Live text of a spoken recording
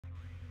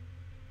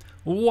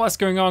What's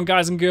going on,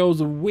 guys and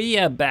girls? We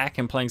are back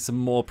and playing some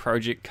more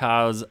Project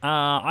Cars.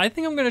 I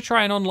think I'm going to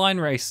try an online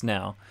race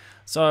now.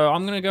 So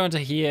I'm going to go into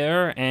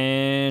here,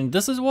 and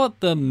this is what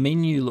the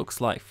menu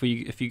looks like for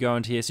you if you go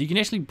into here. So you can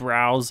actually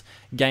browse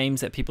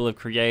games that people have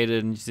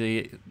created, and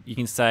you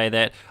can say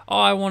that, oh,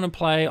 I want to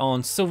play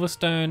on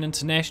Silverstone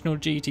International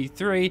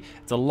GT3.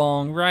 It's a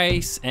long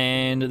race,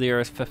 and there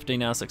are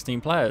 15 out of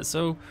 16 players.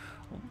 So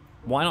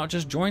why not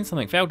just join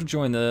something? Failed to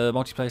join. The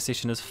multiplayer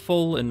session is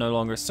full and no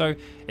longer. So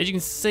as you can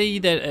see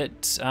that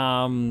it,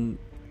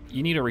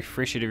 you need to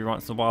refresh it every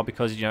once in a while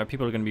because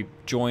people are going to be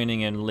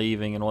joining and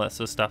leaving and all that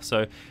sort of stuff.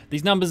 So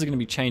these numbers are going to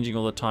be changing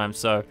all the time.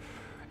 So,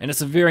 and it's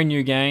a very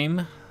new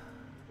game.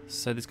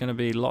 So there's going to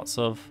be lots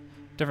of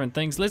different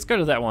things. Let's go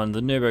to that one.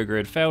 The Nurbo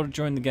Grid. Failed to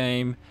join the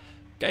game.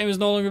 Game is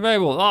no longer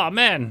available. Oh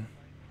man.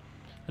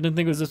 I didn't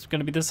think it was just going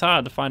to be this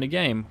hard to find a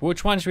game.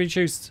 Which one should we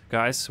choose,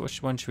 guys?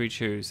 Which one should we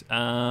choose?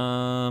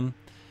 Probably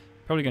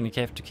going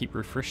to have to keep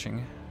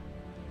refreshing.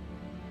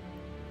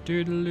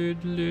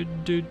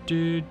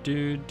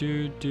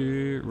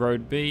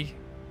 Road B.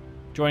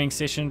 Joining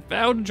session.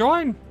 Failed to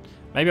join.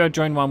 Maybe I'll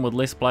join one with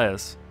less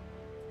players.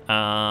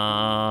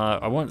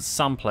 I want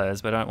some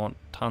players, but I don't want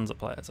tons of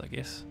players, I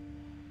guess.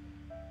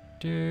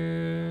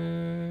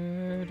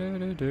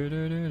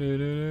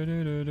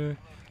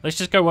 Let's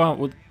just go one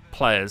with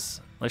players.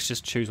 Let's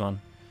just choose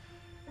one.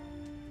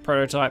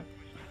 Prototype.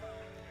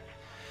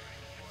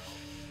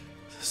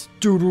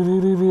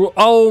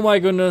 Oh my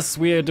goodness,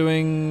 we are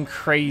doing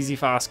crazy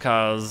fast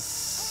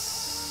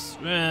cars.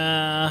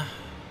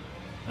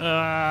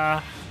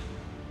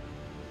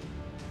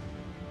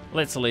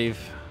 Let's leave.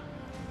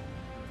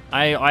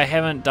 I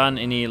haven't done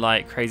any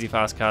like crazy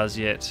fast cars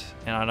yet,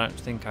 and I don't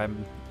think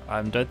I'm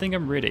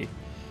ready.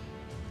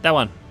 That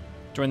one.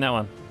 Join that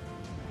one.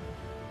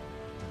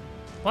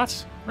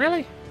 What?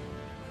 Really?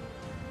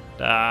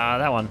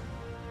 That one.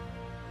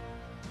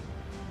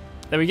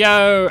 There we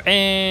go,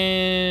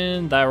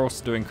 and they're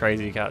also doing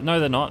crazy cars. No,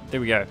 they're not. There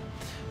we go.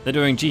 They're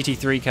doing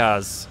GT3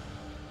 cars.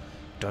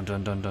 Dun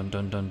dun dun dun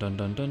dun dun dun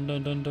dun dun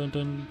dun dun dun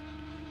dun.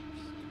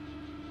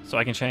 So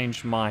I can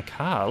change my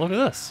car. Look at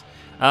this.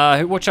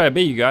 What should I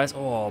be, you guys?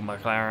 Oh,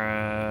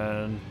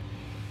 McLaren.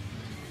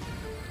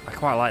 I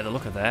quite like the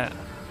look of that.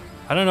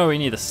 I don't know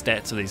any of the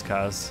stats of these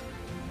cars.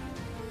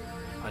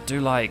 I do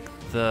like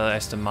the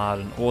Aston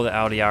Martin or the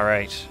Audi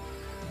R8.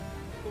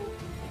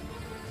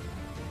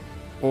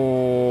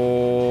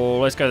 Oh,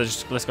 let's go to the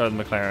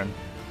McLaren.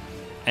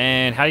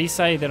 And how do you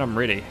say that I'm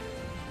ready?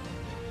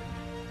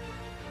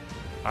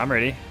 I'm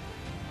ready.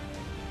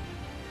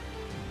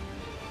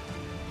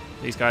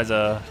 These guys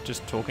are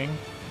just talking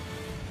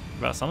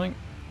about something.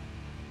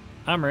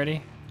 I'm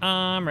ready.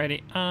 I'm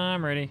ready.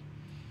 I'm ready.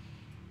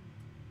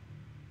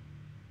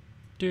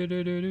 So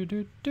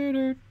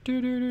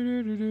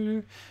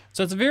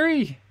it's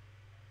very...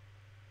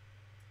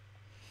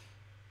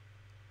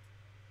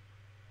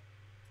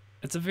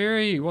 It's a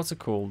very, what's it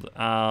called?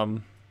 I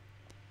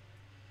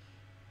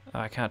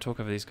can't talk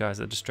over these guys,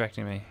 they're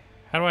distracting me.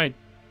 How do I,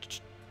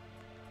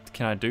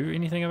 can I do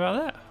anything about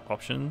that?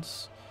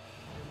 Options.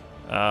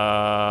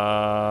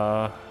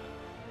 No.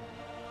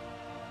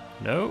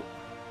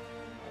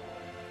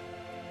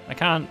 I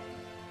can't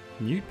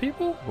mute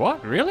people?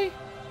 What, really?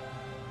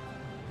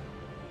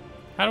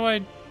 How do I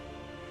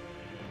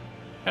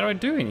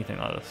do anything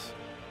like this?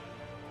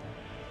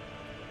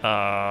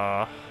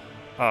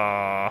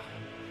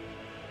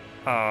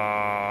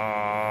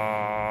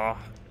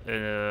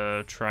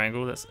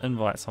 Triangle, let's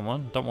invite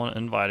someone. Don't want to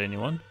invite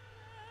anyone.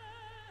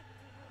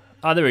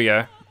 Oh, there we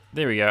go.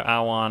 There we go.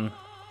 R1.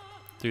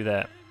 Do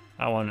that.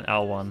 R1,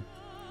 L1.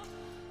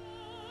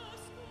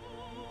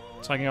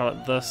 So I can go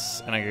like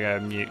this, and I can go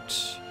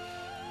mute.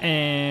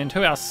 And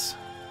who else?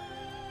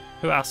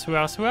 Who else? Who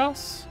else? Who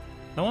else?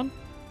 No one?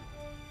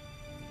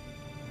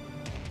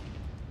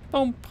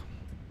 Boom.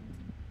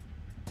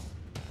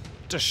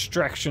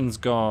 Distraction's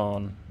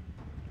gone.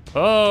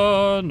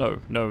 Oh,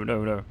 no, no,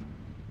 no, no. I'm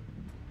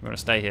gonna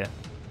stay here.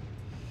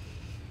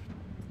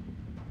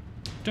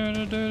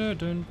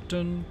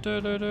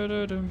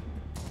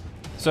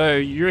 So,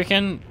 you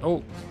reckon...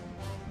 Oh,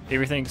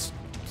 everything's...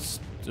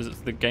 Is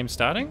it the game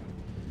starting?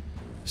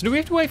 So do we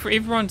have to wait for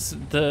everyone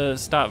to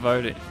start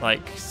voting?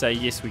 Like, say,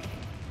 yes, we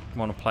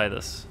want to play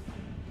this.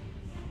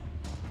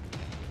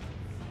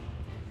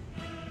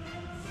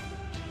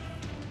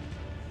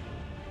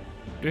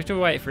 Do we have to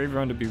wait for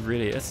everyone to be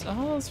ready? It's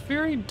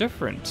very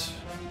different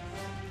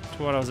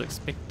to what I was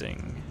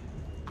expecting.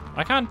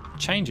 I can't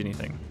change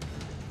anything.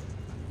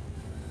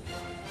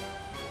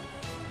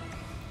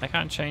 I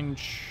can't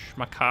change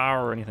my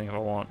car or anything if I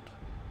want.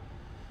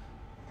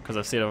 Because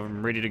I've said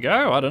I'm ready to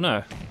go? I don't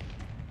know.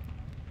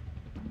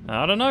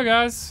 I don't know,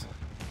 guys.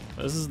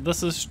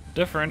 This is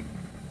different.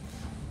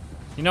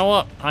 You know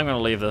what? I'm gonna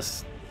leave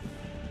this.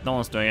 No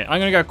one's doing it. I'm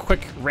gonna go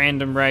quick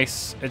random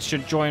race. It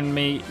should join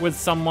me with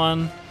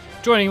someone.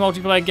 Joining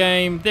multiplayer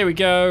game. There we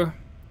go.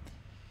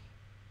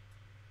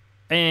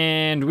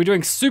 And we're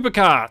doing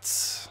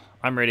supercarts.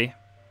 I'm ready.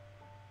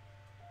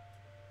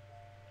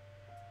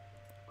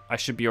 I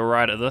should be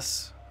alright at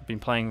this. Been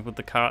playing with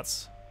the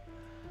carts.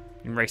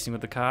 Been racing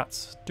with the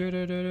carts.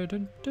 Okay,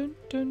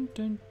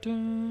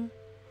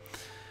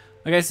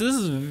 so this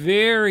is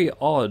very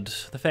odd.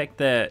 The fact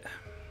that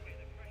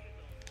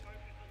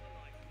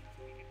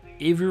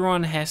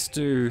everyone has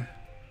to...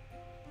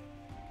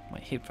 My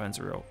headphones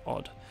are real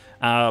odd.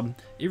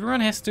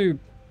 Everyone has to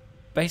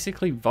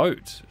basically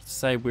vote to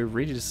say we're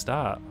ready to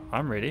start.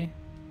 I'm ready.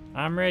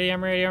 I'm ready,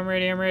 I'm ready, I'm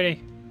ready, I'm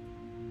ready.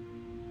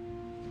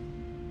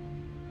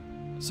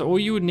 So all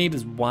you would need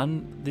is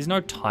one... There's no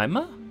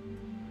timer?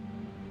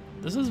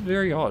 This is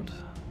very odd.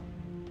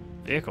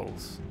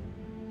 Vehicles.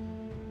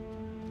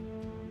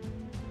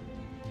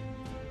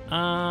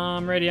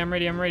 I'm ready, I'm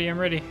ready, I'm ready, I'm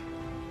ready.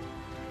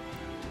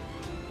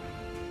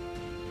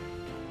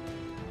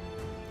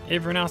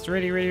 Everyone else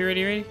ready, ready,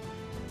 ready, ready?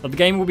 But the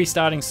game will be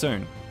starting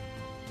soon.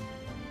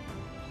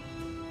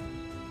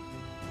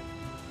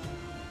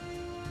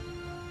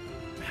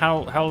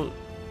 How...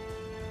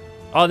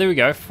 Oh, there we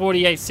go.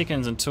 48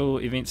 seconds until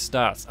event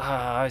starts.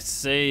 Ah, I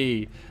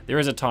see. There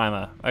is a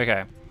timer.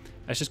 Okay.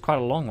 That's just quite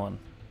a long one.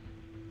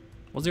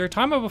 Was there a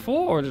timer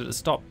before, or did it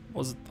stop?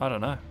 Was it... I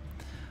don't know.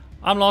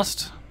 I'm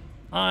lost.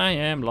 I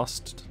am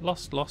lost.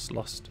 Lost, lost,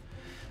 lost.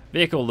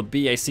 Vehicle, the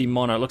BAC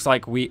mono. Looks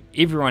like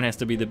everyone has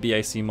to be the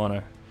BAC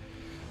mono.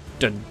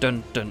 Dun,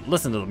 dun, dun.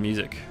 Listen to the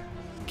music.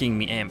 Getting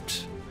me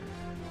amped.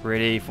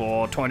 Ready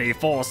for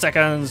 24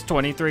 seconds,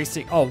 23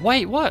 seconds. Oh,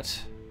 wait,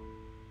 what?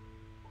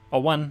 Oh,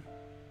 one.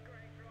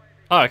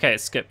 Oh, okay,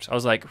 it skipped. I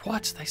was like,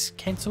 what? They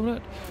cancelled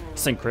it?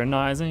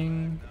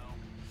 Synchronizing.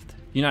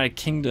 United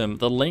Kingdom.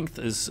 The length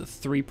is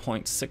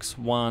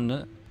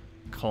 3.61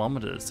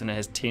 kilometers and it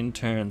has 10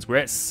 turns. We're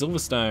at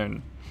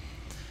Silverstone.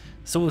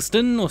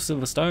 Silverstone or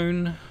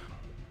Silverstone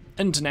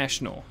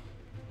International.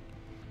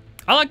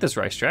 I like this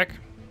racetrack,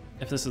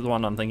 if this is the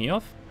one I'm thinking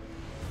of.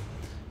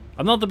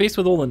 I'm not the best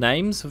with all the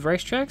names of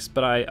racetracks,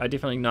 but I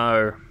definitely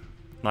know,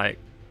 like,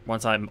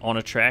 once I'm on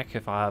a track,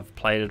 if I've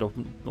played it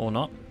or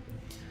not.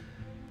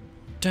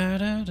 Here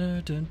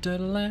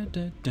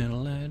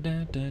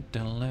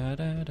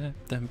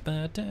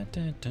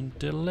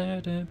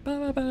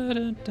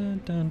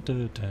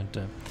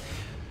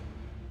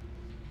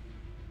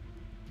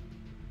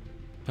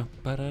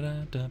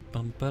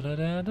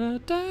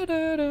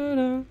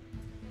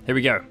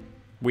we go.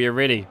 We are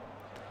ready.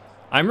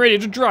 I'm ready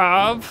to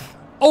drive.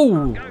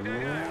 Oh,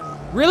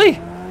 really?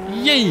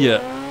 Yeah.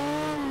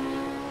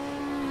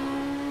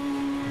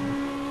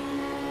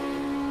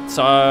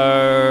 So,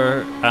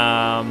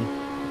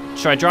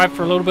 should I drive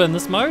for a little bit in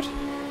this mode?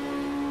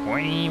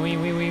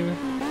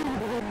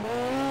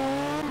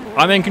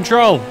 I'm in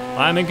control.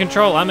 I'm in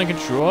control. I'm in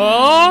control.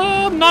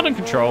 I'm not in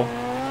control.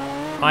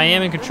 I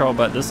am in control,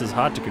 but this is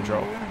hard to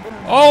control.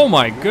 Oh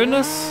my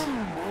goodness.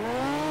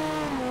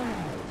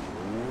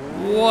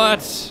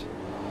 What?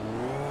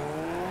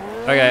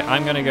 Okay,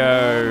 I'm gonna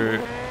go,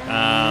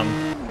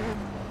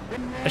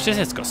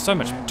 it's got so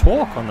much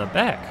torque on the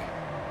back.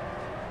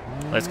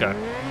 Let's go.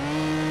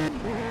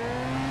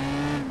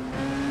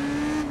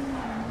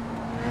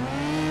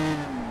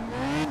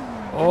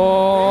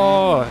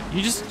 Oh,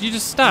 you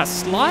just start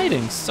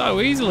sliding so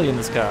easily in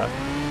this car.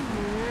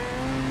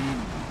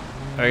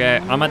 Okay,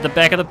 I'm at the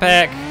back of the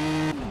pack.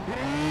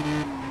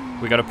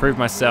 We gotta prove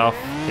myself.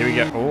 Here we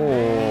go.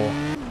 Oh,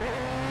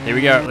 here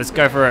we go. Let's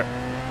go for it.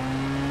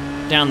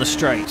 Down the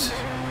straight.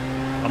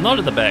 I'm not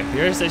at the back.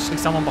 There is actually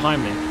someone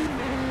behind me.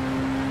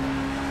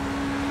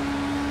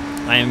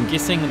 I am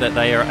guessing that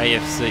they are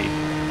AFC.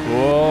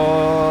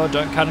 Oh,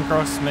 don't cut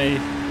across me.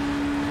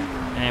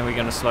 And we're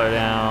gonna slow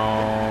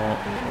down.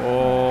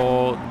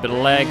 Oh, a bit of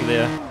lag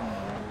there.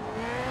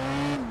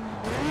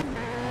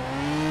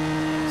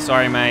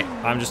 Sorry, mate.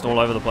 I'm just all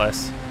over the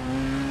place.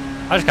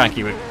 I just can't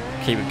keep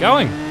it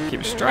going. Keep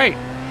it straight.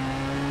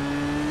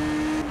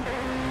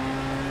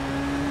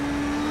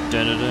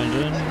 Dun, dun, dun,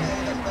 dun.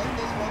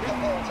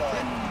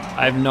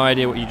 I have no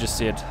idea what you just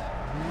said.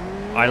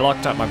 I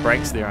locked up my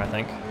brakes there, I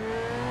think.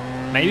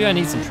 Maybe I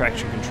need some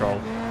traction control.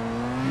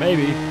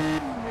 Maybe.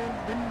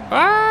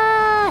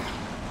 Ah!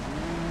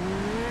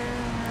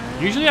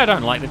 Usually I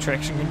don't like the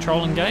traction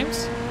control in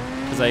games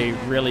because they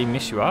really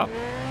mess you up.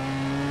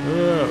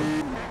 Ugh.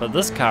 But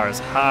this car is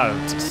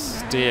hard to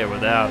steer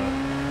without it.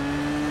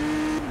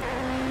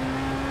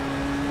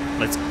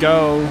 Let's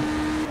go.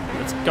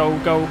 Let's go,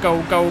 go,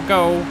 go, go,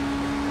 go.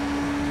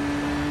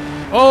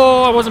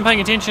 Oh, I wasn't paying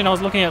attention. I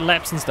was looking at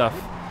laps and stuff.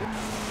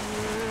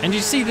 And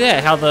you see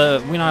there how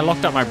when I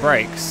locked up my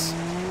brakes,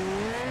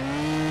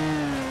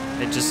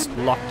 it just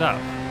locked up.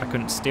 I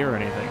couldn't steer or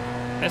anything.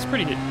 That's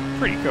pretty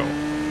cool.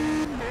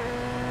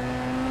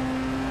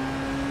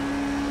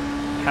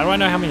 How do I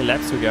know how many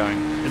laps we're going?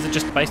 Is it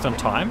just based on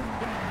time?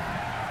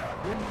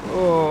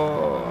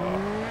 Oh.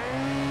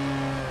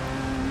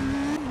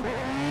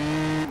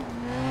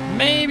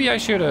 Maybe I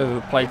should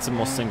have played some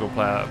more single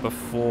player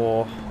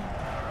before.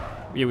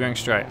 Yeah, we're going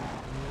straight.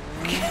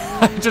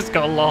 I just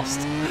got lost.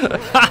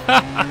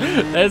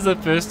 That's the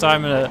first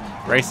time in a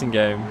racing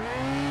game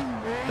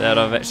that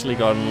I've actually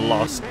gotten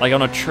lost. Like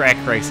on a track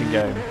racing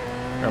game.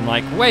 Where I'm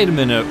like, wait a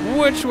minute,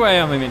 which way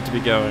am I meant to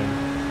be going?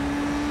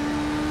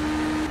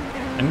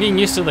 I'm getting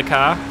used to the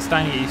car,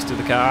 starting to get used to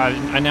the car.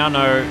 I now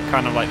know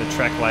kind of like the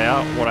track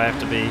layout, what I have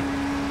to be,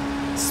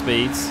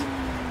 speeds.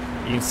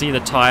 You can see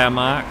the tire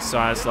marks, so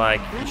I was like,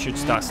 you should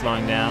start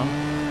slowing down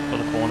for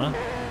the corner.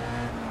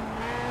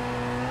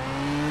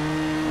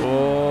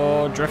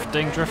 Oh,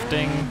 drifting,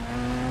 drifting.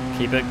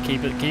 Keep it,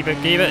 keep it, keep it,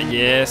 keep it.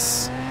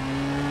 Yes.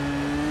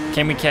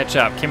 Can we catch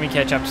up? Can we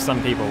catch up to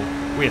some people?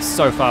 We are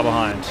so far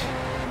behind.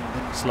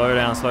 Slow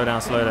down, slow down,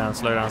 slow down,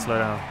 slow down, slow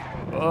down.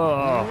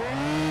 Oh.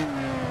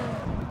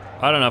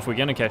 I don't know if we're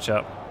gonna catch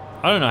up.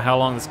 I don't know how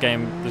long this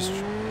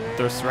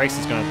race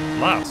is gonna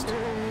last.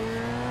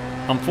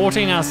 I'm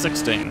 14 out of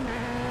 16.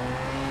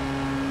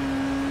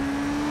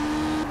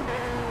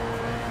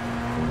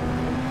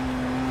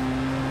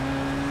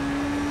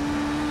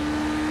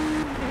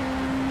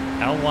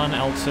 L1,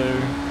 L2.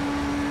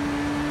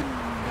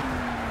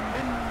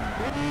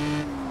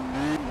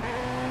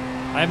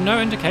 I have no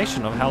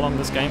indication of how long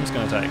this game is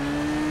going to take.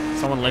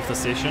 Someone left the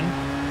session.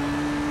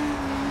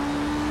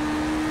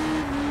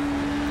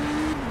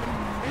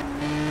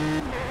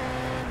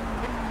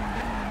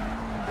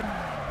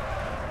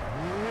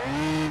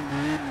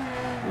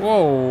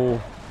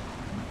 Whoa.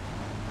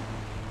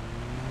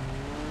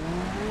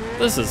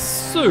 This is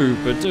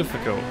super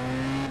difficult.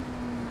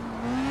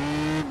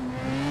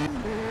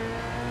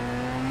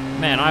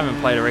 Man, I haven't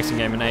played a racing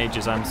game in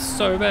ages. I'm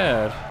so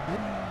bad.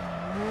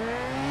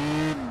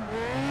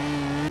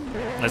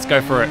 Let's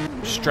go for it.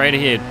 Straight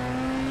ahead.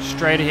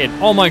 Straight ahead.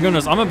 Oh my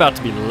goodness, I'm about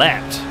to be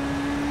lapped.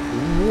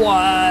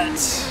 What?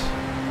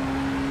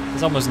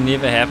 This almost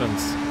never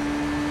happens.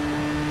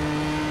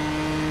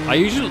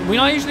 When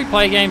I usually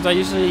play games, I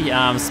usually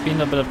spend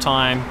a bit of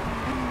time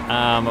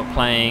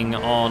playing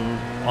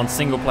on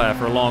single player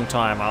for a long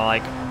time.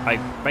 I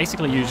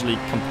basically usually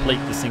complete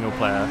the single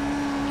player,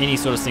 any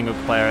sort of single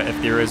player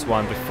if there is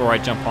one, before I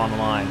jump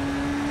online.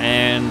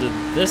 And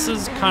this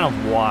is kind of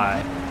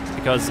why,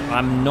 because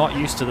I'm not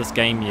used to this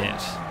game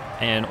yet,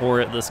 or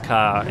at this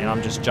car, and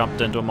I'm just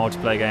jumped into a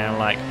multiplayer game and I'm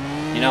like,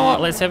 you know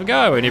what, let's have a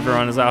go. And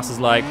everyone else is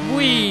like,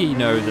 we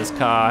know this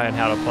car and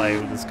how to play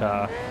with this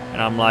car. And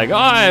I'm like,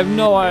 I have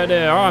no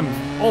idea, I'm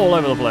all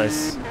over the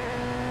place.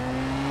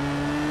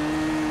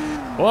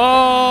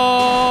 Whoa!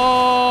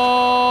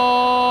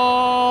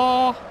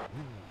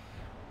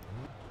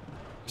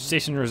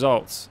 Session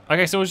results.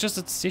 Okay, so it was just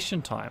at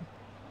session time.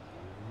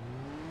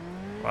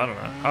 I don't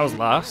know. I was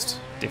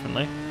last,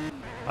 definitely.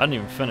 I didn't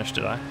even finish,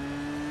 did I?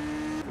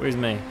 Where's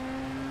me?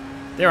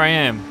 There I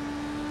am.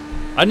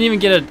 I didn't even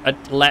get a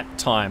lap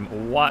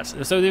time. What?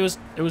 So it was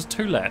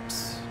 2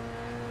 laps.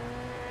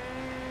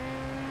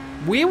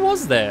 Where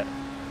was that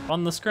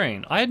on the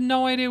screen? I had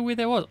no idea where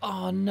that was.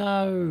 Oh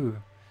no.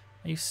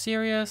 Are you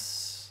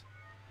serious?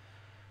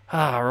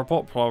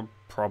 Report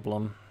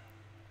problem.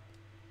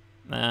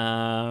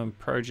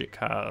 Project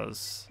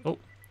cars. Oh.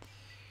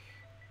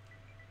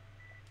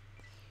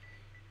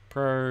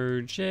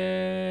 Project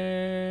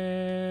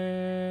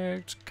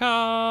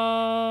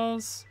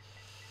cars.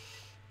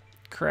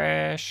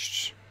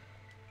 Crashed.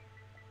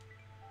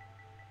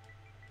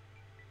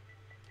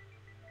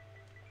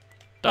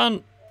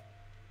 Done.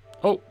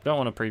 Oh, don't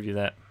want to preview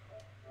that.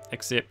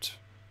 Accept.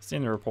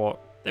 Send the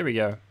report. There we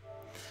go.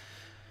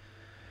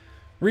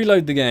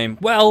 Reload the game.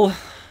 Well,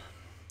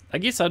 I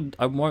guess I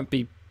won't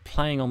be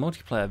playing on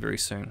multiplayer very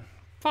soon.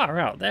 Far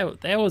out.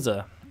 That was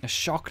a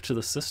shock to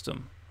the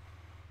system.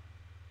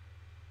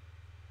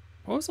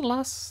 What was the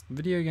last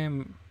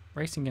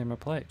racing game I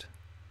played?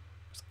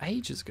 It was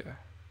ages ago.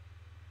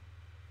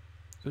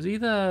 It was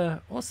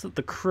either, what's it,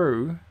 The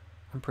Crew,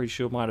 I'm pretty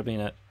sure might have been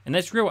it. And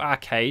that's real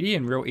arcadey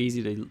and real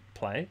easy to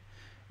play,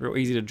 real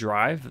easy to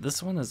drive.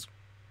 This one is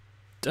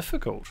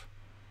difficult.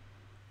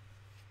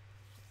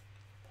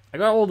 I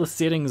got all the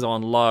settings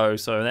on low,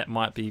 so that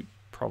might be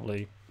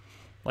probably,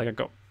 like, I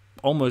got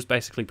almost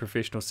basically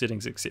professional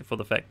settings, except for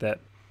the fact that,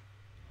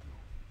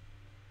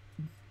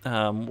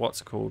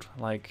 what's it called?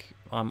 Like,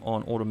 I'm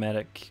on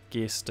automatic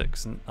gear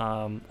sticks and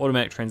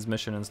automatic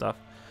transmission and stuff.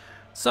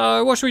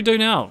 So what should we do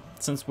now,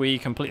 since we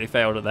completely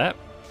failed at that?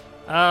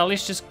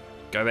 Let's just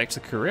go back to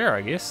career,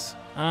 I guess.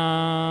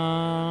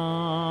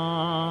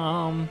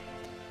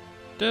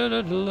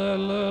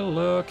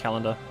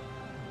 Calendar.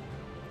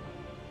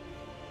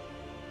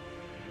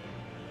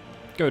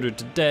 Go to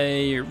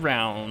today,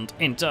 round,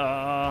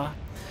 enter.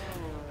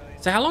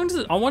 So how long does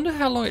it, I wonder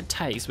how long it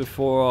takes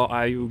before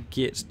I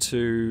get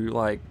to,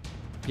 like,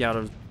 be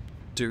able to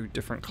do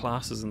different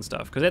classes and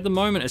stuff. Because at the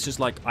moment it's just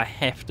like, I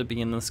have to be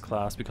in this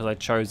class because I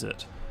chose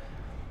it.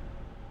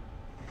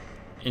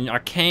 And I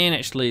can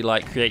actually,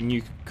 like, create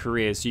new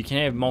careers. So you can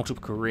have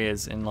multiple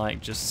careers and, like,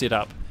 just set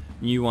up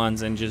new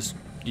ones and just,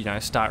 you know,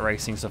 start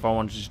racing. So if I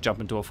wanted to just jump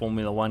into a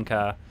Formula 1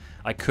 car,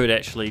 I could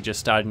actually just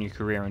start a new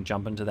career and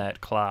jump into that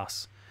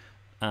class.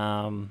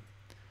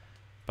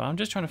 But I'm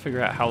just trying to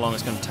figure out how long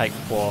it's going to take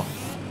before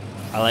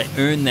I, like,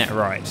 earn that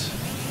right.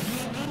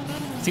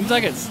 Seems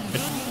like it's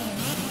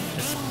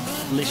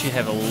lets you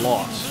have a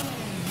lot.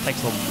 It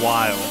takes a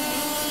while.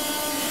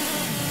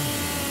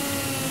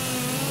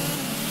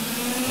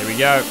 There we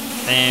go.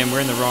 And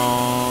we're in the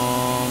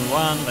wrong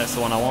one. That's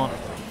the one I want.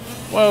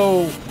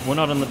 Whoa, we're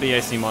not in the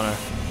BAC mono.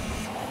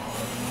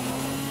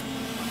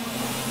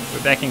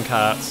 We're back in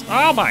karts.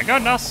 Oh my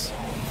goodness!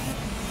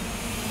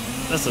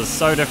 This is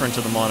so different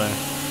to the mono.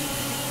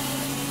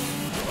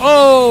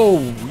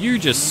 Oh, you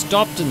just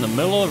stopped in the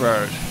middle of the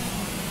road.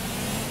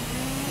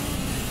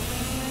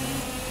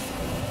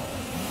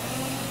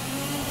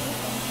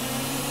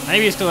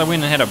 Maybe it's because I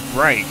went and had a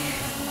break.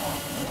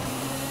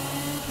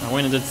 I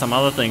went and did some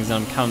other things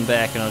and I'm coming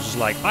back and I was just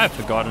like, I've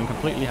forgotten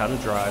completely how to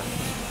drive.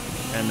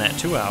 In that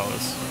 2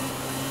 hours.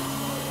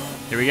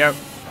 Here we go.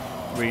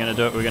 We're gonna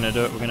do it, we're gonna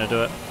do it, we're gonna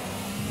do it.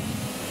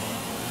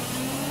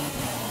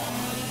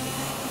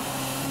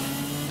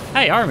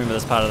 Hey, I remember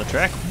this part of the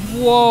track.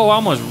 Whoa, I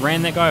almost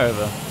ran that guy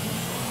over.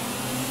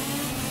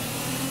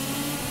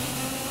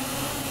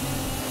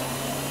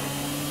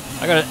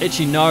 I got an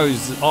itchy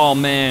nose. Oh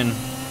man,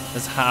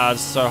 it's hard,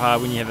 so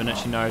hard when you have an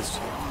itchy nose.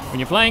 When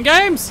you're playing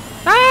games!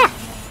 Ah!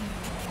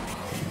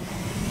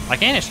 I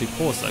can actually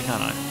pause though,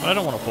 can't I? But I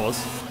don't want to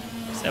pause.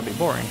 That'd be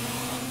boring.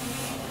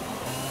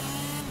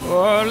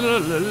 Oh, la,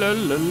 la, la,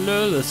 la,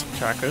 la. This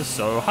track is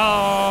so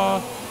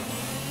hard.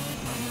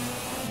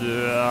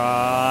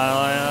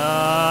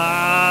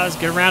 Let's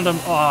get around him.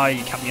 Oh,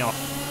 you cut me off.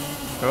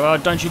 Oh,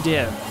 don't you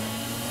dare.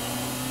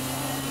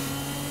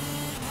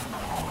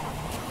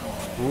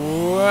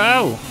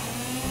 Whoa.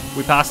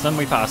 We passed him,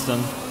 we passed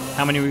him.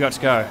 How many we got to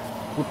go?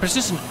 We're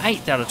position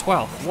 8th out of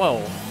 12th.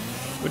 Whoa.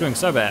 We're doing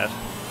so bad.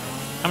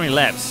 How many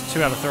laps?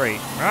 2 out of 3.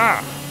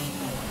 Ah.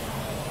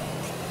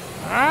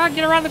 Ah,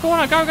 get around the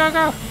corner, go, go,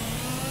 go!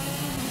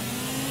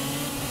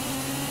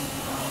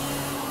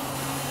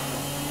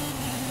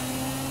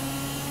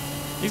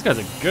 These guys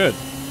are good.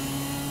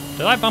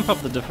 Did I bump up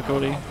the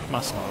difficulty?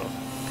 Must not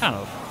have. Kind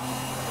of.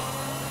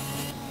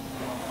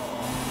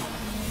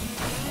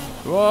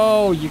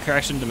 Whoa, you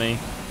crashed into me.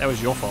 That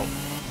was your fault.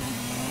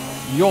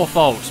 Your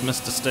fault,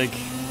 Mr. Stig.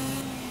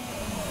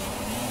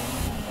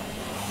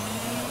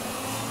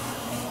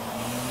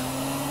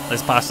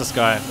 Let's pass this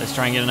guy. Let's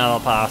try and get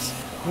another pass.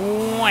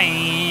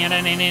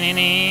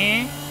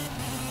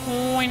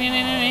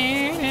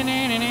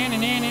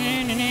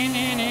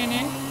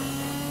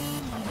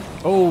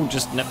 Oh,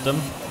 just nipped him.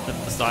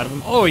 Nipped the side of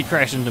him. Oh, he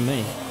crashed into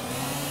me.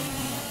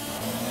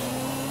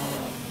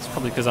 It's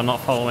probably because I'm not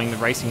following the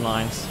racing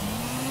lines.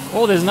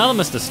 Oh, there's another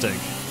Mr. Stig.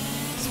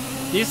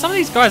 Yeah, some of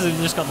these guys have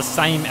just got the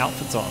same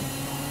outfits on.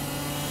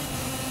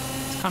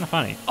 It's kind of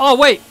funny. Oh,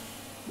 wait!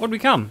 What'd we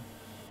come?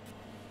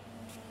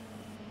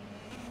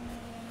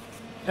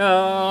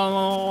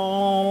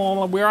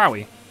 Where are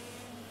we?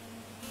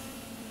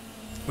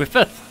 We're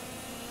 5th.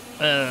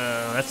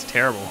 That's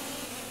terrible.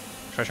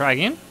 Should I try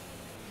again?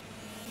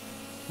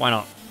 Why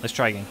not? Let's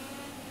try again.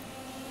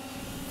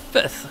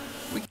 5th.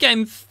 We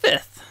came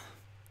 5th.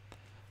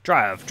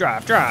 Drive,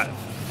 drive, drive.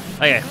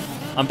 Okay,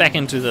 I'm back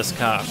into this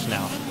car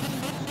now.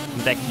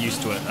 I'm back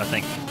used to it, I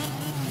think.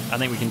 I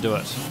think we can do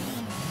it.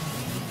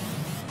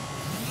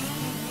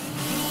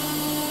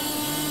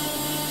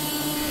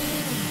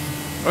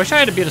 I wish I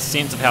had a better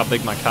sense of how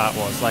big my kart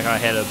was. Like I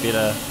had a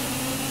better,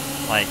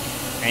 like,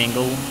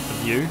 angle of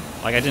view.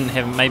 Like I didn't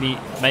have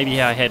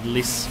maybe I had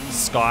less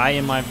sky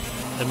in my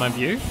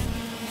view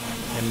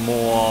and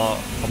more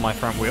of my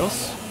front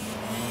wheels.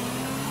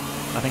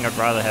 I think I'd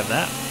rather have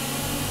that.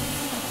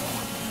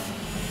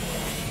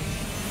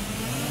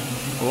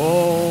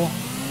 Oh,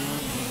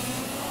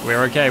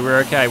 we're okay. We're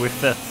okay. We're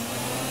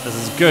 5th. This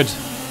is good.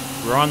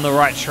 We're on the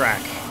right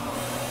track.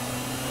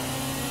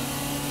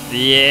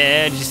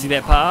 Yeah, did you see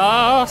that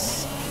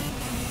pass?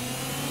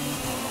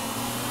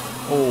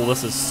 Oh,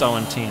 this is so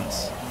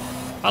intense.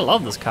 I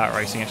love this kart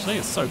racing actually,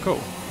 it's so cool.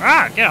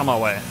 Ah, get out of my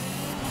way.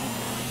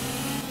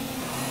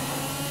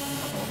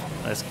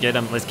 Let's get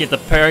him, let's get the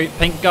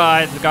pink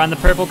guy, the guy in the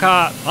purple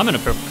kart. I'm in a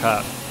purple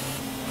kart.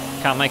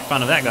 Can't make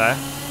fun of that guy.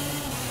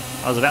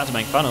 I was about to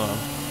make fun of him.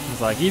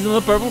 He's like, he's in the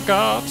purple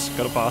kart.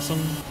 Gotta pass him.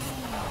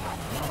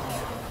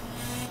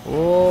 Whoa,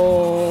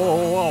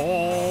 whoa,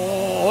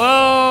 whoa,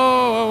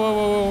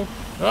 whoa.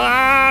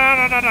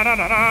 Ah, da, da, da,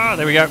 da, da.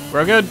 There we go.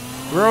 We're all good.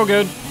 We're all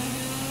good.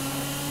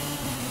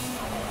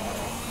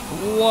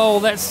 Whoa,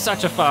 that's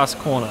such a fast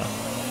corner.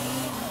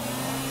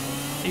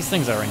 These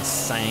things are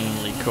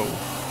insanely cool.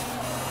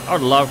 I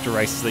would love to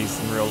race these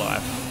in real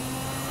life.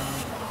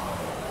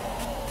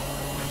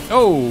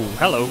 Oh,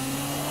 hello.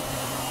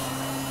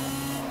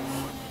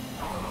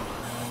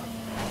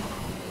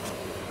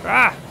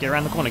 Ah, get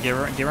around the corner, get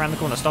around the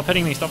corner. Stop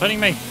hitting me, stop hitting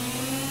me.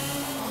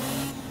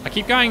 I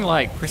keep going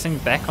like pressing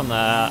back on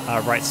the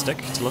right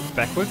stick to look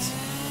backwards.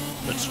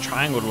 It's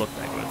triangle to look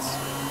backwards.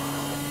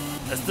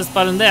 It's this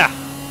button there.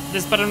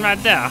 This button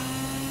right there.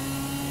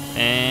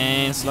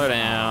 And slow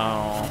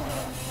down.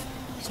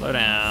 Slow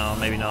down,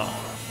 maybe not.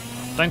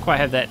 Don't quite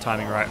have that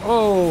timing right.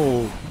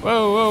 Oh,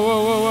 whoa, whoa,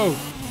 whoa, whoa, whoa.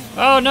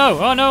 Oh no,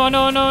 oh no, oh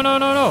no, no, no,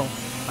 no, no.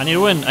 I need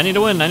to win, I need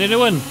to win, I need to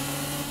win.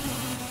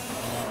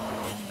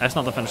 That's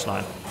not the finish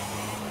line.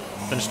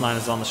 Finish line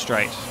is on the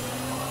straight.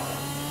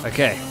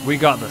 Okay, we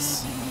got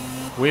this.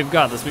 We've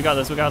got this, we got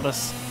this, we got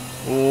this.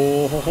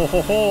 Oh, ho, ho,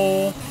 ho,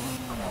 ho.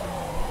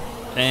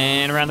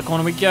 And around the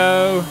corner we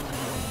go.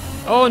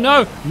 Oh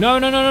no! No,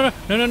 no, no, no,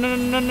 no, no, no,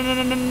 no, no, no,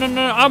 no, no, no,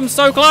 no, I'm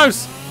so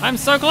close! I'm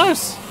so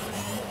close!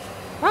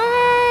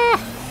 Ah!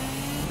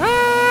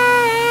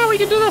 Ah! We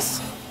can do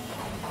this!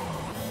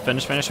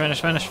 Finish, finish,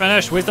 finish, finish,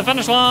 finish. Where's the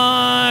finish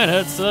line?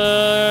 It's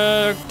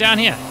down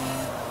here.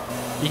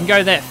 You can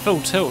go that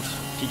full tilt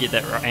if you get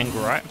that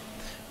angle right.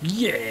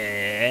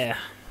 Yeah!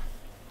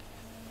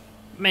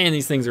 Man,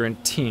 these things are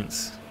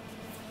intense.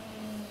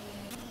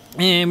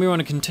 And we want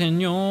to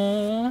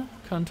continue.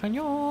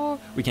 Continue.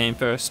 We came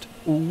first.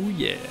 Oh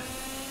yeah.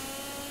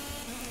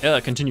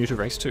 Continue to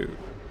race too.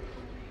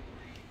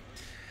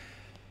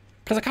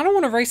 Because I kind of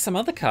want to race some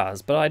other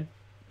cars, but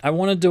I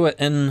want to do it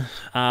in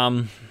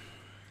my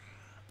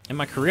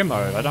career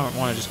mode. I don't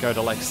want to just go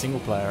to like single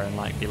player and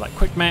like be like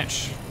quick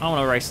match. I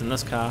want to race in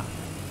this car.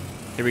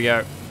 Here we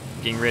go.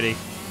 Getting ready.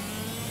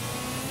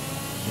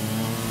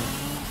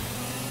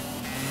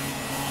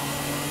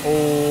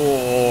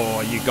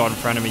 Oh, you got in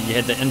front of me. You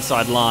had the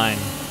inside line.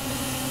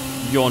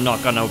 You're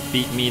not gonna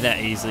beat me that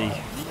easy.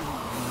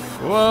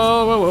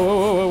 Whoa, whoa, whoa,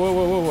 whoa, whoa,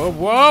 whoa, whoa,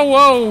 whoa,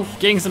 whoa!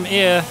 Getting some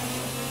air.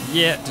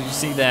 Yeah, did you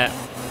see that?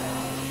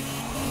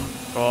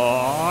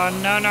 Oh,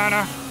 no, no,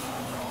 no.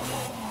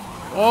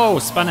 Oh,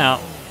 spun out.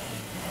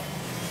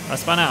 I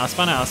spun out, I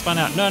spun out, I spun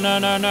out. No, no,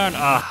 no, no.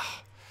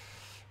 Ah.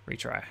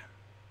 Retry.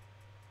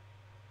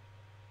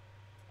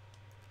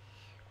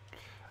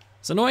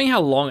 It's annoying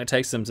how long it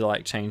takes them to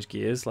like change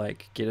gears,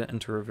 like get it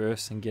into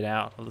reverse and get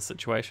out of the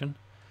situation.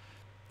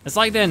 It's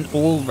like that in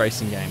all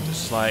racing games. It's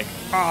just like,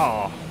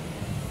 oh.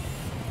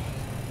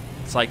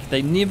 It's like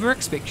they never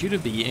expect you to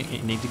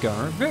need to go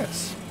in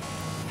reverse.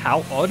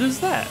 How odd is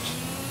that?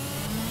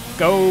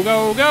 Go,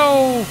 go,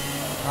 go!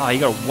 Oh, you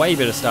got a way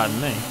better start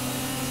than me.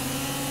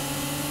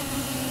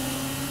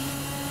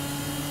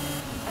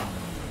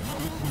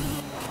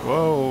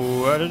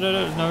 Whoa,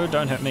 no,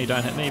 don't hit me,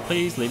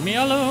 please leave me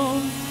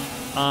alone.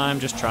 I'm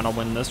just trying to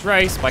win this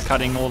race by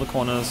cutting all the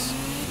corners.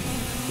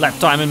 Lap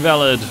time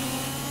invalid.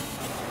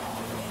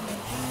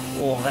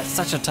 Oh, that's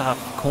such a tough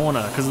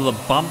corner because of the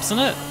bumps in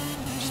it.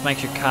 Just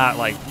makes your kart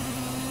like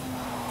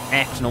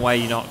act in a way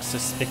you're not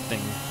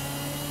suspecting.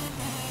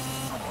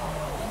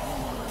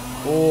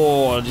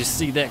 Oh, did you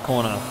see that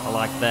corner? I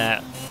like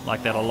that.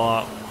 Like that a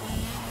lot.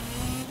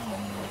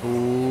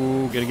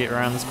 Ooh, gotta get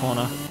around this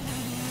corner.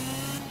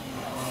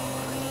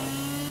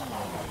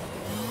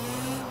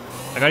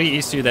 I gotta get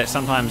used to that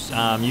sometimes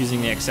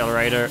using the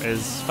accelerator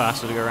is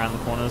faster to go around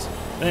the corners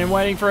than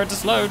waiting for it to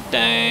slow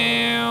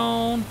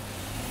down.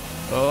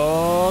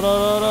 Oh, da,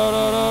 da, da,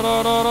 da,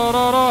 da, da,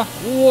 da, da.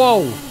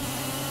 Whoa!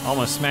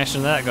 Almost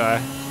smashing that guy.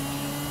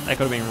 That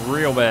could have been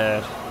real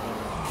bad.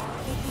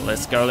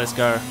 Let's go, let's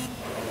go.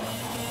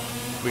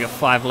 We got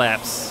 5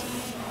 laps.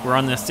 We're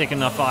on the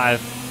second of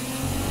 5.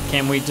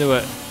 Can we do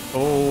it?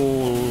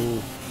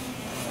 Oh.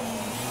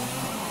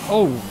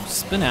 Oh,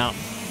 spin out.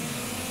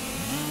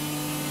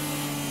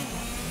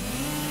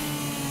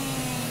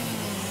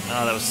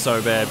 Oh, that was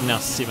so bad. We're now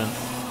 7th.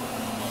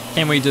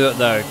 Can we do it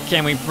though?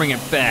 Can we bring it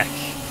back?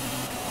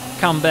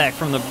 Come back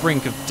from the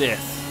brink of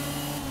death,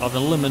 of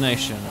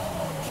elimination.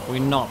 We're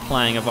not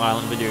playing a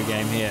violent video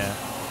game here.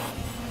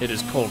 It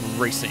is called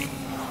racing,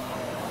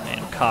 and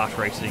kart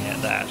racing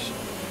at that.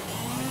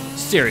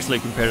 Seriously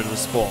competitive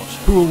sport.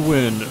 Who will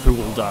win? Who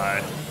will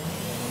die?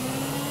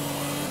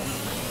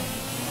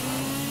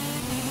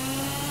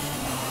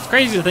 It's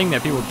crazy to think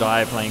that people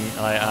die playing,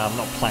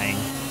 not playing,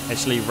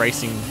 actually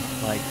racing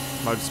like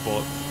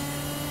motorsport.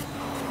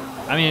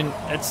 I mean,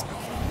 it's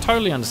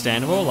totally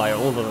understandable, like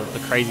all the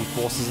crazy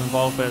forces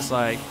involved, but it's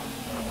like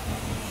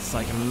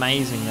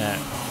amazing that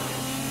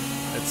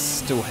it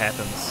still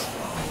happens.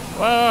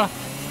 Whoa!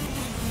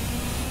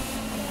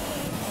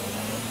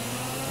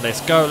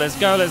 Let's go, let's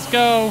go, let's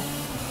go!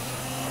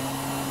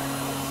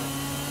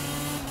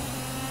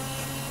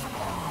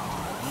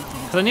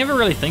 Because I never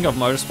really think of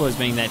motorsport as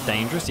being that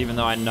dangerous, even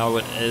though I know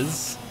it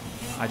is.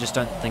 I just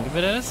don't think of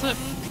it as it.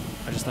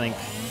 I just think,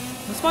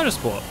 it's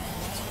motorsport.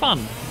 It's fun.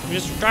 We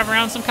just drive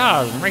around some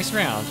cars and race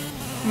around.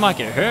 You might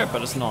get hurt,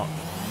 but it's not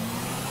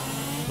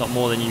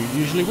more than you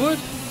usually would.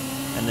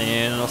 And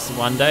then also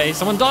one day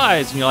someone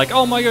dies and you're like,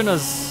 oh my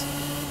goodness,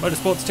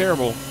 motorsport's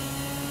terrible.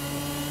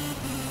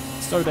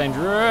 So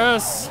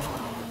dangerous.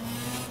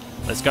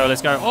 Let's go,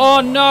 let's go.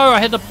 Oh no,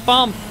 I hit the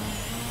bump.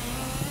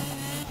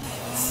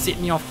 It set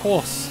me off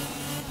course.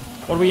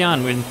 What are we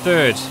on? We're in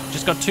 3rd.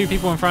 Just got 2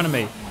 people in front of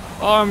me.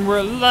 Oh, I'm 4.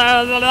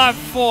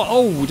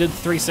 Oh, we did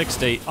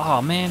 360.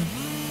 Oh man.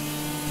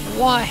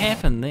 What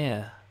happened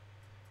there?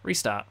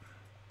 Restart.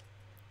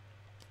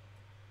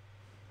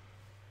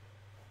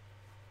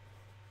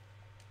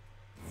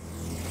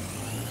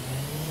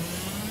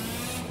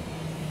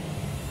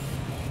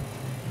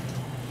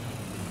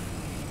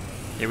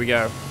 Here we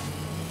go.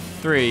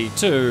 3,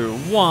 2,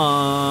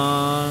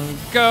 1,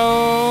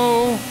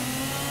 go!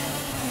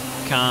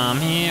 Come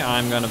here,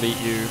 I'm gonna beat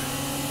you.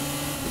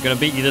 We're gonna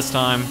beat you this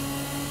time.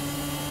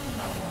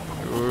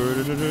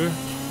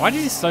 Why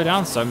did he slow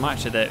down so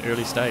much at that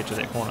early stage of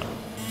that corner?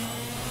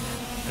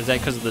 Is that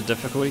because of the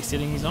difficulty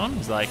setting he's on?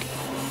 He's like,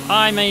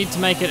 I made to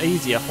make it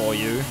easier for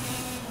you.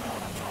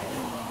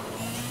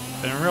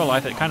 But in real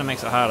life, it kind of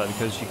makes it harder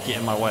because you get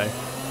in my way.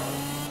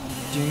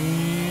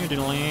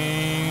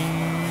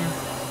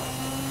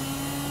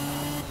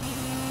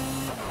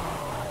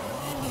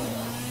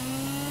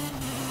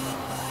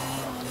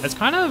 It's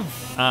kind of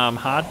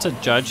hard to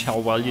judge how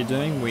well you're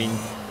doing when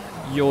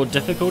your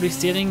difficulty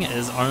setting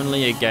is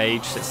only a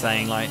gauge that's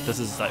saying like this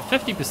is like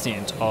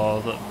 50%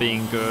 of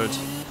being good.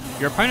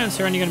 Your opponents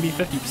are only going to be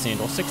 50%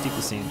 or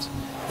 60%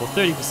 or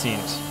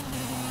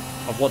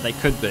 30% of what they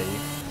could be.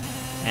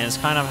 And it's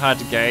kind of hard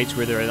to gauge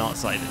whether or not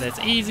it's like that's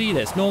easy,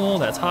 that's normal,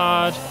 that's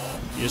hard.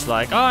 You're just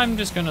like, oh, I'm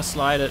just going to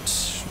slide it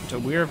to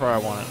wherever I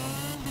want it.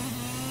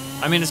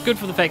 I mean, it's good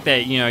for the fact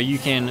that, you know, you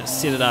can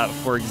set it up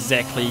for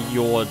exactly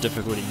your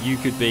difficulty. You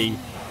could be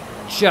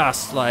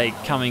just like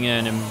coming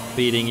in and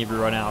beating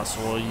everyone else,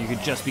 or you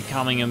could just be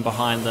coming in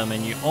behind them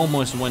and you're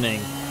almost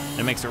winning.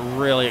 It makes it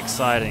really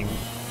exciting.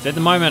 So at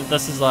the moment,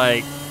 this is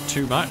like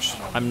too much.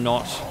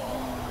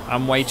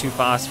 I'm way too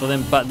fast for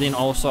them, but then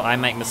also I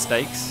make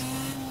mistakes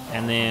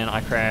and then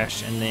I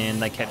crash and then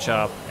they catch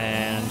up,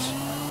 and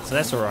so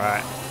that's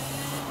alright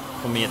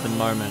for me at the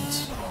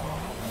moment.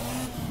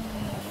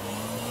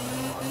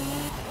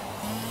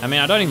 I mean,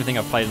 I don't even think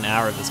I've played an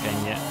hour of this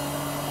game yet.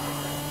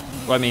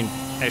 Well, I mean,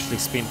 actually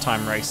spent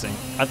time racing.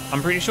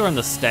 I'm pretty sure in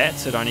the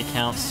stats it only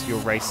counts your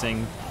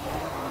racing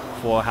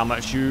for how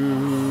much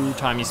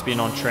time you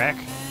spend on track,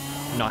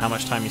 not how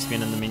much time you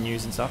spend in the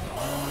menus and stuff.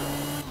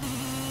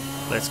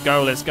 Let's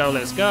go, let's go,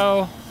 let's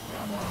go.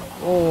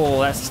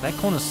 Oh, that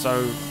corner's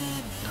so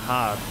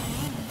hard.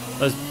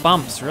 Those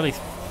bumps really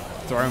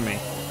throw me.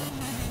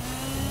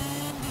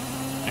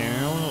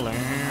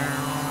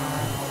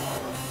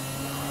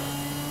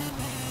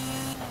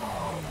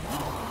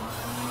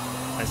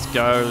 Let's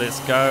go, let's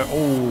go.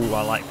 Oh,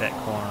 I like that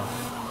corner.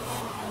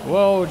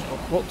 Whoa,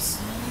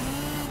 whoops.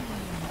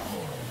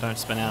 Don't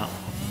spin out.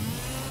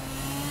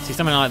 See,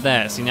 something like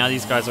that. See, now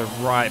these guys are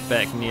right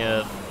back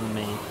near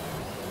me.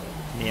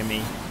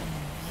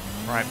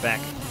 Right back.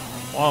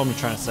 What am I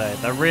trying to say?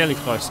 They're really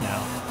close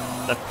now.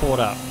 They've caught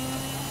up.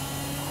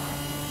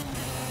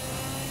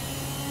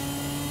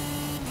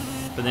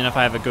 But then if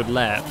I have a good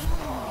lap,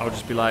 I'll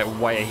just be like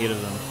way ahead of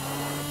them.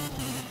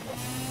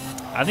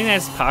 I think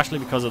that's partially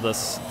because of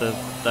this, the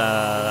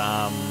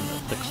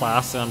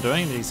class that I'm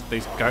doing. These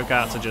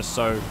go-karts are just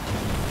so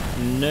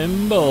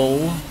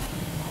nimble.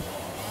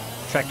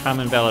 Track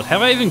time invalid.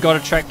 Have I even got a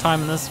track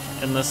time on this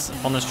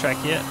track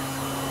yet?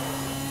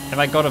 Have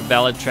I got a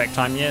valid track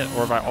time yet,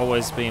 or have I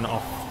always been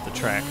off the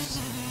tracks?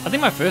 I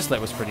think my first lap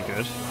was pretty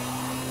good,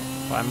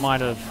 but I might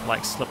have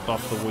like slipped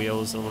off the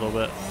wheels a little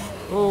bit.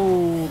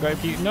 Oh, go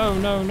Pete! No,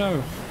 no,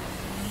 no!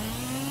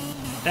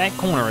 That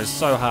corner is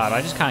so hard.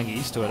 I just can't get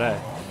used to it, eh?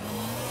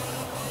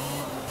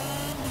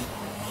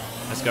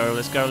 Let's go,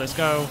 let's go, let's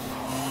go.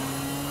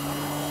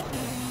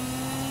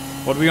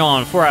 What are we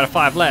on? 4 out of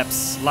 5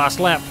 laps.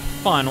 Last lap,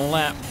 final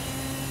lap.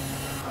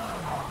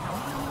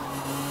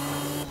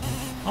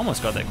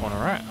 Almost got that corner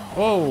right.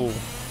 Whoa.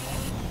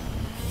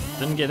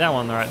 Didn't get that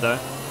one right though.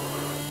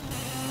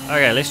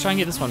 Okay, let's try and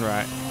get this one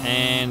right.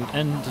 And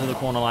into the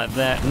corner like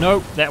that.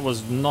 Nope, that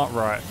was not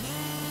right.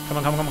 Come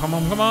on, come on, come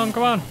on, come on,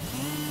 come on.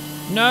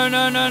 No,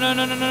 no, no, no,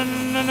 no, no, no,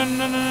 no, no,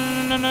 no,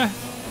 no, no, no.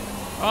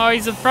 Oh,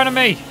 he's in front of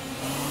me.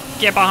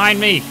 Get behind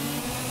me.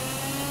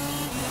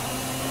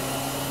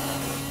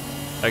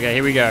 Okay,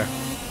 here we go.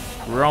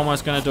 We're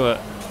almost gonna do it.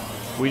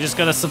 We just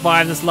gotta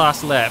survive this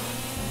last lap.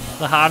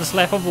 The hardest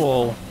lap of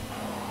all.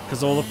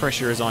 Because all the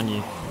pressure is on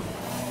you.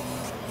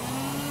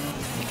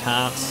 You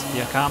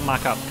can't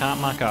muck up, can't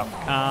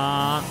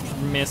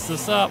mess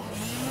this up.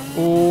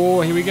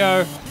 Oh, here we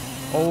go.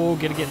 Oh,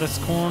 gotta get this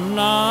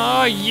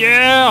corner.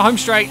 Yeah, home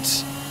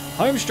straight,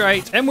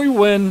 and we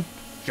win.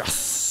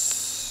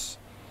 Yes.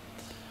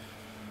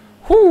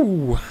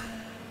 Whoo.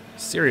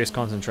 Serious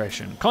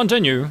concentration.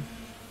 Continue.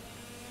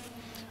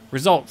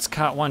 Results,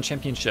 Kart 1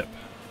 Championship.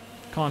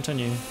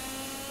 Continue.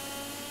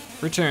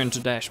 Return to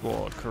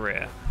dashboard,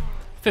 career.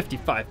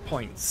 55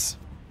 points.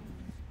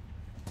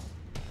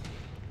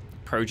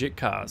 Project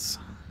Cars.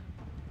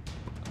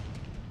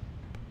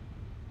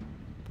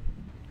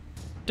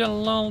 So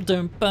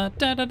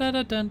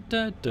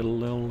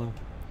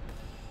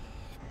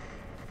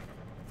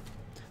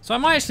I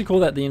might actually call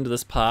that the end of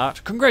this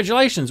part.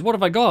 Congratulations, what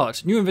have I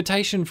got? New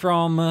invitation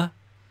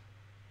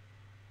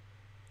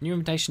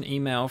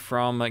email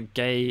from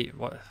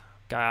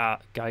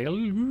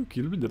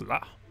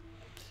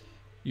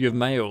you have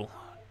mail.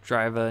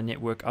 Driver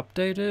network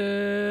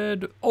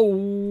updated.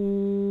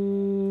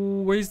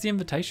 Oh, where's the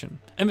invitation?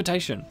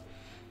 Invitation.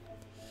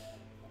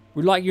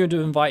 We'd like you to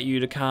invite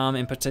you to come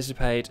and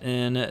participate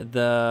in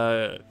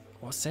the,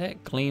 what's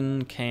that?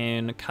 Glen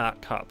Can Kart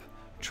Cup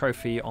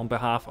trophy on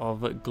behalf of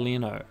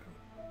Gleno.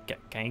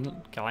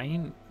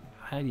 Glen?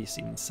 How do you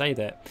even say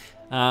that?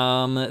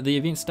 The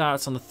event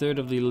starts on the 3rd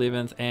of the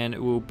 11th, and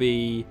it will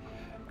be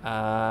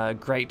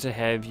great to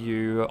have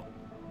you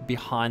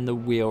behind the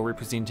wheel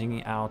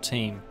representing our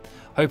team.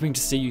 Hoping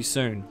to see you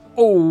soon.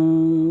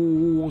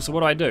 Oh, so what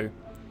do I do?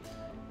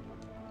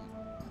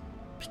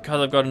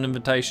 Because I've got an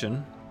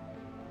invitation.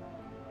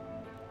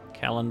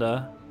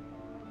 Calendar.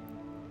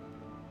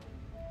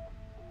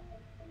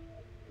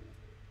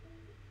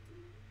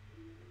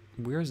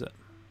 Where is it?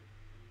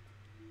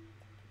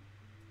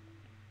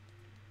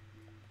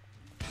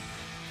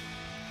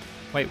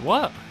 Wait,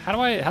 what?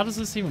 How does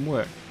this even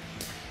work?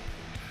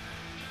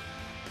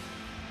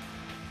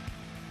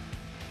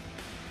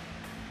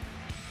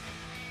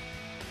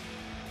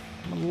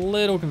 I'm a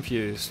little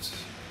confused.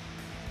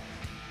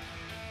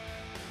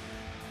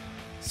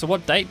 So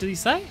what date did he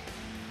say?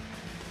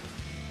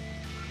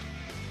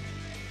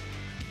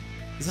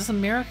 Is this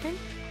American?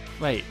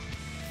 Wait,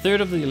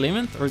 3rd of the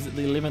 11th, or is it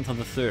the 11th of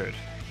the 3rd?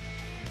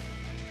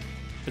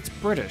 It's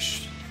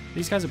British.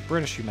 These guys are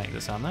British who make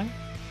this, aren't they?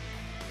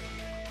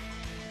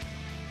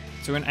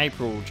 So we're in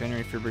April,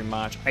 January, February,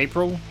 March,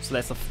 April. So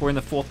we're in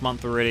the 4th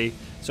month already.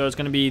 So it's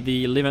going to be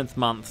the 11th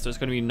month. So it's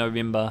going to be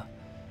November.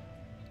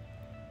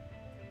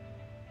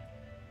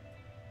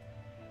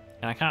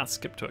 And I can't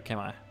skip to it, can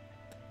I?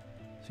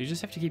 So you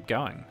just have to keep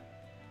going.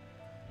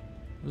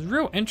 It was a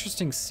real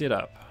interesting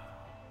setup.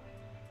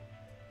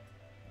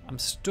 I'm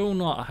still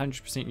not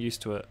 100%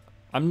 used to it.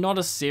 I'm not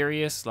a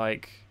serious,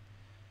 like,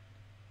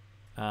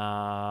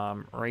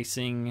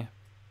 racing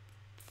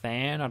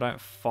fan. I don't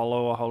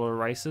follow a whole lot of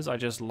races. I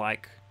just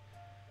like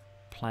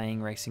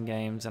playing racing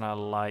games, and I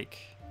like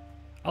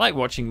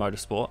watching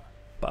motorsport,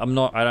 but I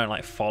don't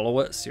like follow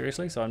it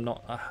seriously, so I'm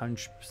not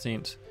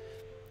 100%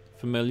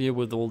 familiar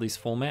with all these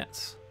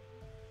formats.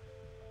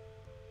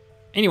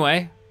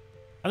 Anyway,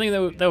 I think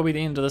that will be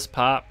the end of this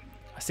part.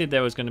 I said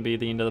that was going to be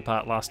the end of the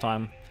part last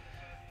time,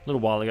 a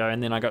little while ago,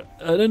 and then I got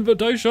an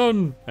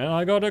invitation and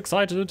I got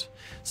excited.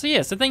 So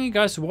yeah, so thank you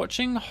guys for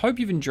watching. Hope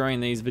you've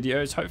enjoyed these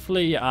videos.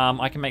 Hopefully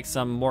I can make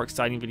some more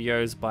exciting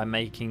videos by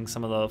making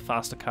some of the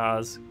faster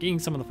cars, getting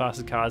some of the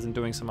faster cars and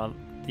doing some of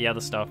the other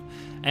stuff.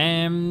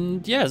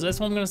 And yeah, so that's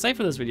what I'm going to say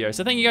for this video.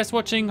 So thank you guys for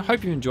watching.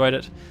 Hope you enjoyed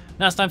it.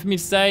 Now it's time for me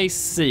to say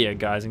see ya,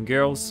 guys and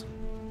girls.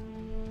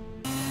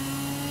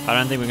 I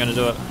don't think we're going to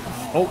do it.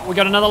 Oh, we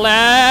got another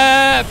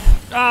lap.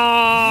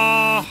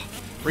 Ah,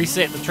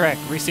 reset the track,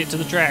 reset to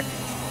the track.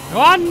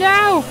 Oh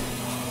no!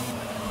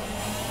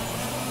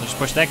 I'll just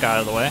push that guy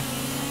out of the way.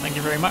 Thank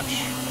you very much.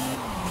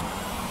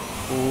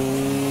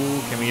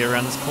 Ooh, can we get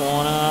around this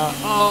corner?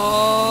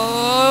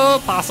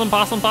 Oh, pass him,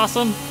 pass him, pass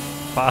him.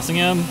 Passing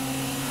him.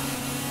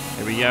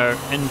 Here we go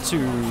into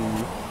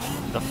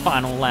the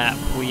final lap.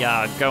 We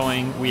are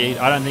going.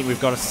 I don't think we've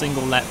got a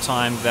single lap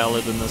time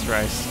valid in this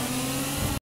race.